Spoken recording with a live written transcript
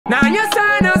Now you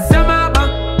sign us some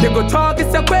they go talk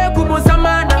it's a quick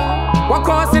samana. What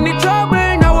causing the trouble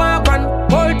now one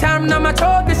whole time now my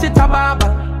talk is shit baba.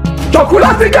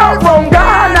 Chocolate girl from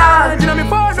Ghana. You know me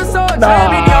for the soul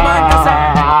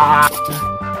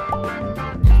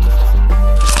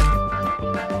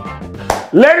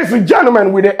Ladies and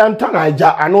gentlemen, with the enter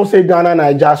Niger, I know say Ghana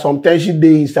Niger, some tension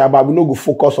day inside, but we no go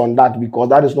focus on that because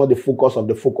that is not the focus of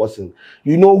the focusing.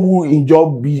 You know who in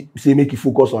job be say make you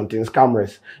focus on things,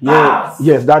 cameras.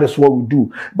 Yes, that is what we do.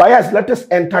 But yes, let us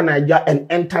enter Niger and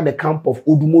enter the camp of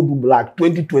Wotowoto Black.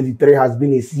 2023 has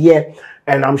been his year,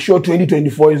 and I'm sure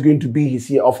 2024 is going to be his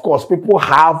year. Of course, people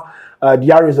have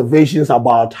their reservations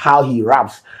about how he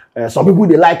raps. Some people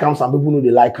they like him, some people know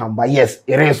they like him. But yes,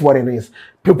 it is what it is.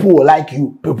 People will like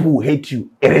you, people will hate you.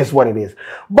 It is what it is.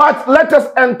 But let us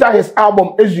enter his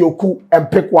album Ezioku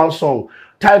and pick one song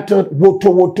titled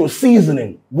Wotowoto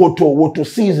Seasoning. Wotowoto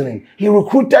Seasoning. He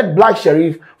recruited Black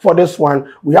Sherif for this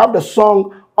one. We have the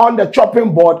song on the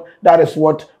chopping board. That is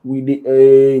what we did.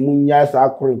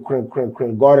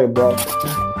 Got it, bro.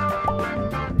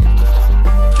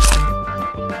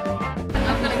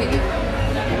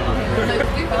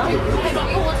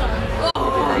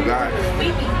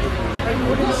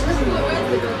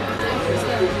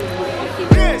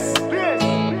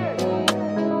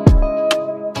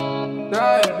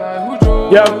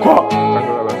 Yeah,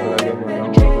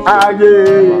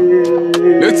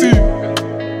 let's see.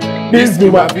 This be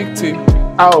my victim.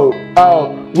 Ow.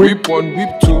 Whip one, whip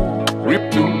two,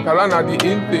 rip two. Kalana the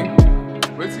in thing.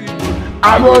 Let's see.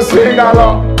 I go sing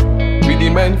along. We the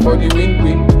men for the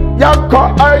win-win.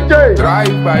 AJ.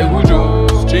 Drive by Wujo,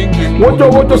 stringing.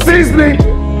 Wotowoto seasoning.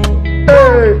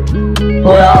 Hey.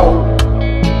 Oh yeah.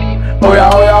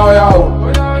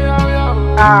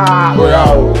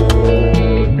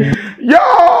 Yo!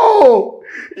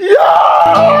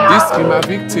 This be my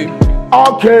victim.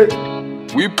 Okay.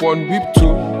 Whip one, whip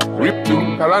two, rip two.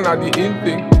 Kalana the in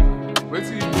thing. Let's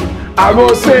see. I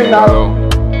go sing along.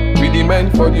 We the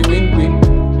men for the win-win.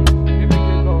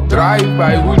 Drive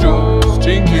by Wujo,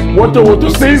 stringing. Wotowoto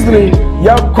seasoning.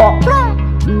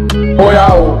 Oh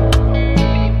yeah.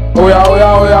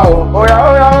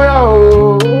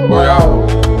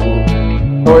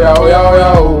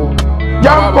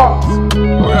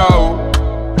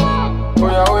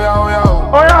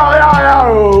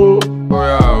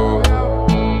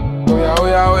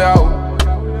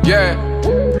 Yeah.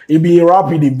 It be a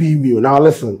rap in the B-meal. Now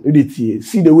listen,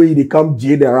 see the way they come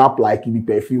jade and rap like it be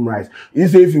perfume rice. You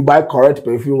say if you buy correct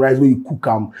perfume rice where you cook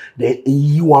them, then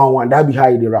you want one, that be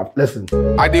how they rap. Listen.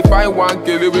 I define one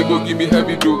kele we go give me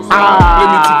heavy dose. Let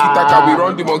me tiki taka, we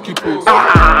run the monkey pose.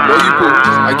 Doggy pose,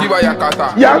 I give her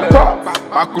yakata.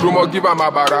 Akurumo give her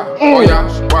mabara. Oh yeah,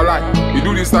 walai, you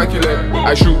do this cycle,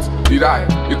 I shoot, did I?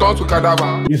 You turn to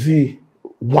cadaver. You see,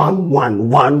 one.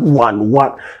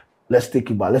 Let's take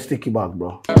it back,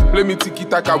 bro. Play me tiki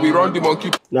taka, we run the monkey.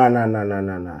 Nah.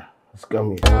 It's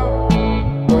coming. Oh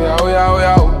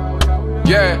yeah.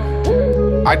 Yeah.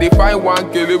 I define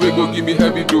one kele we go give me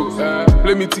heavy dose.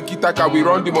 Play me tiki taka, we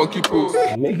run the monkey pose.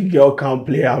 Make a girl come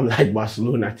play. I'm like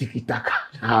Barcelona tiki taka.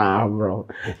 Bro.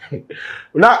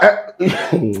 Now,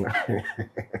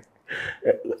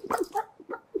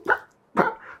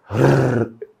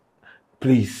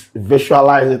 please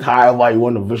visualize it however you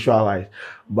want to visualize.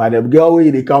 But the girl way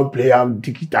they can't play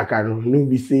tiki taka. No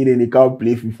be saying they can't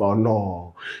play FIFA.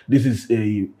 No, this is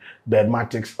a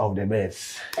bedmatics of the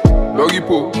best. Doggy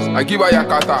pose, I give her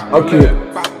yakata. Okay.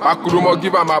 Akurumo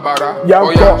give her mabara. Yeah,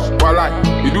 oh yeah, walai,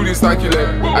 you do this cycle,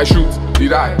 I shoot,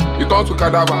 did I? You turn to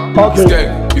cadaver. Okay.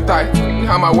 Scared, you tight, you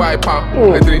hammer wipe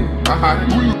palm. I drink,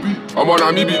 who you be? I'm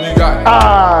on me be the guy.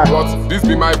 But this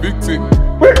be my victim.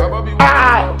 Whip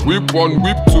one,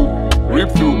 whip two,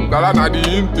 rip two. Galana the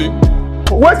in thing.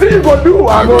 What do you gonna do?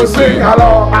 I go sing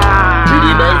hello. We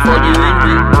the men for the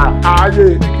win-win.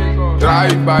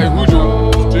 Drive by Wujo,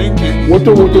 drinking.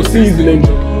 Wotowoto seasoning.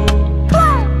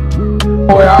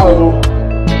 Oh yeah.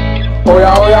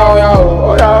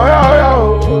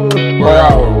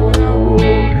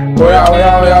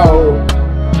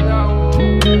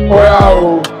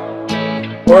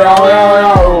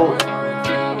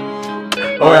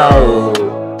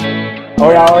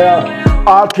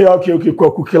 Okay.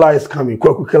 Kwekukila is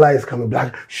coming.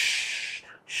 Black. Shh.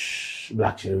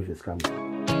 Black Sherif is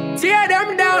coming. Tear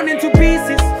them down into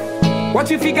pieces.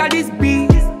 What you figure this be?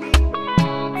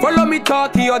 Follow me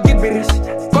talking or give me rich.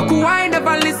 Fuck I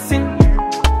never listen.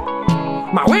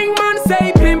 My wingman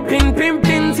say pin.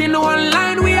 In one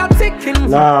line we are ticking.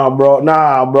 Nah, bro.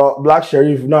 Black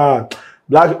Sherif, nah.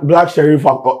 Black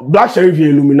Sherif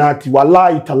Illuminati.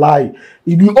 Wallahi talai.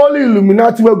 It be only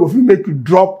Illuminati where go fit make you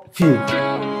drop things.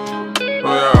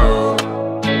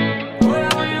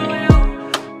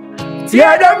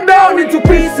 tear them down into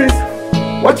pieces.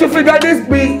 What you figure this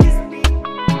be?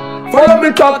 Follow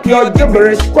me talk your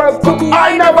gibberish.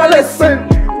 I never listen.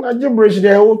 Now gibberish,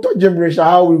 they won't talk gibberish.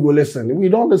 How we go listen? We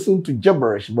don't listen to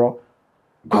gibberish, bro.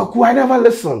 I never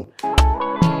listen.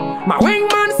 My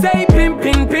wingman say pim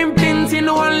pim pim pins in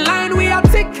one line we are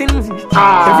taking.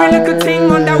 Every little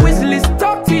thing on the wish list.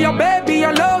 Talk to your baby,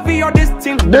 your love, your this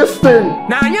thing. This thing.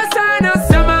 Now you sign us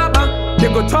some mama. They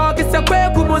go talk it's a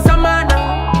quick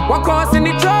samana. What causing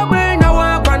the trouble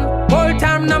now one whole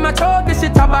time now my talk is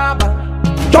shit baba.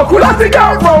 Chocolate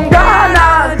girl from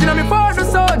Ghana.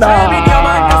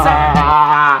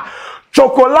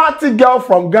 Chocolate girl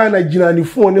from Ghana. Jina ni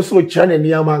phone so channel ni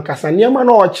amankasa. Ni ama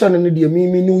no channel ni de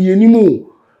mimi no ye ni mu.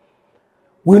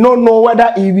 We don't know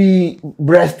whether it be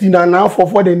Borsting and now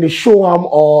for then they show him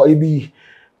or it be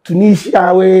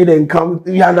Tunisia way then come.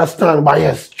 You understand? But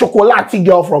yes, chocolate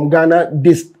girl from Ghana.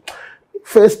 This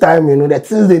first time you know that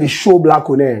since they show black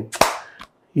on there,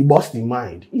 he bust his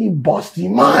mind. He bust his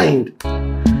mind.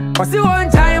 Cause the one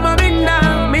time I'm in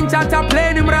now, min chata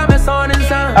playing him ram son and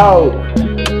son. Oh.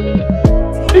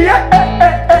 Yeah.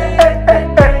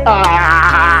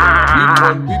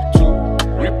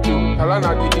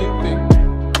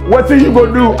 What are you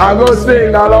gonna do? I go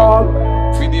sing along.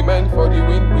 Feed the man for the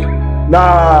win.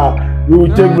 Nah, you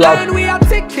will take black. We are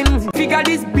taking figure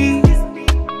this beat.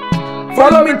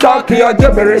 Follow me talk your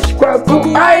gibberish.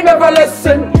 I never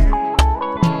listen.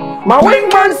 My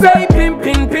wingman say pim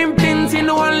pim pim pins in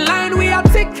one line we are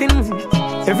taking.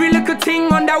 Every little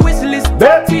thing on the wish list.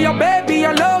 Talk to your baby,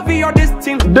 your love, your this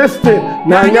thing. This thing.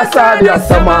 Now you said your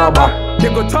samaba. They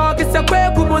go talk it's a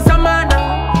quick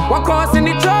samana. What causing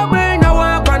the trouble now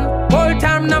one whole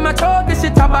time now my talk is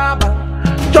shit baba.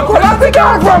 Chocolate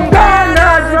girl from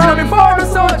Ghana. Before the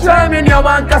soul chime in your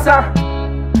mankasa.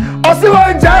 Also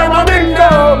one time I'm in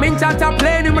there. Min chata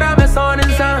playing him ram son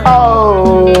and son.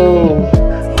 Oh.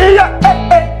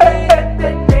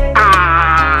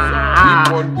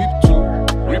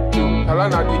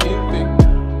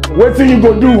 What you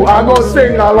gonna do? I go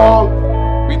sing along.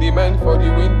 We demand for the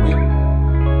win.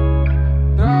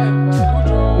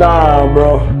 Nah,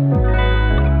 bro.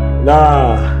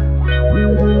 Nah.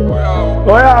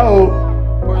 Oh yeah.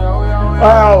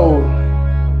 Oh.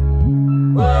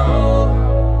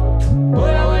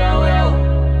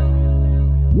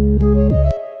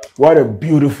 What a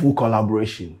beautiful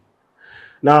collaboration.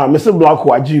 Now, Mr. Black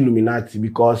Waji Illuminati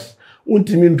because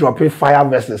Untimin dropping fire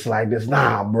verses like this.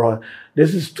 Nah, bro,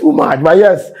 this is too much. But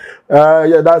yes,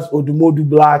 yeah, that's Wotowoto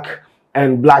Black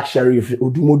and Black Sherif.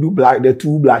 Wotowoto Black, the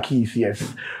two Blackies,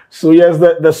 yes. So yes,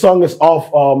 the song is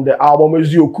off the album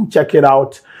Yoku. Check it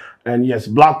out. And yes,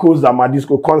 Blacko's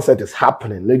Zamadisco concert is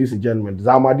happening, ladies and gentlemen.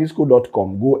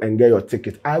 Zamadisco.com. Go and get your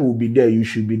ticket. I will be there. You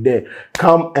should be there.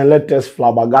 Come and let us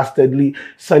flabbergastedly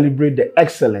celebrate the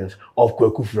excellence of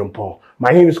Kweku Frimpong. My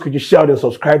name is Kuji Sheldon.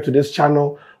 Subscribe to this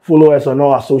channel. Follow us on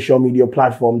all our social media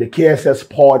platforms. The KSS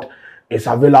Pod is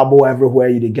available everywhere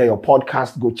you get your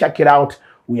podcast. Go check it out.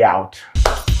 We out.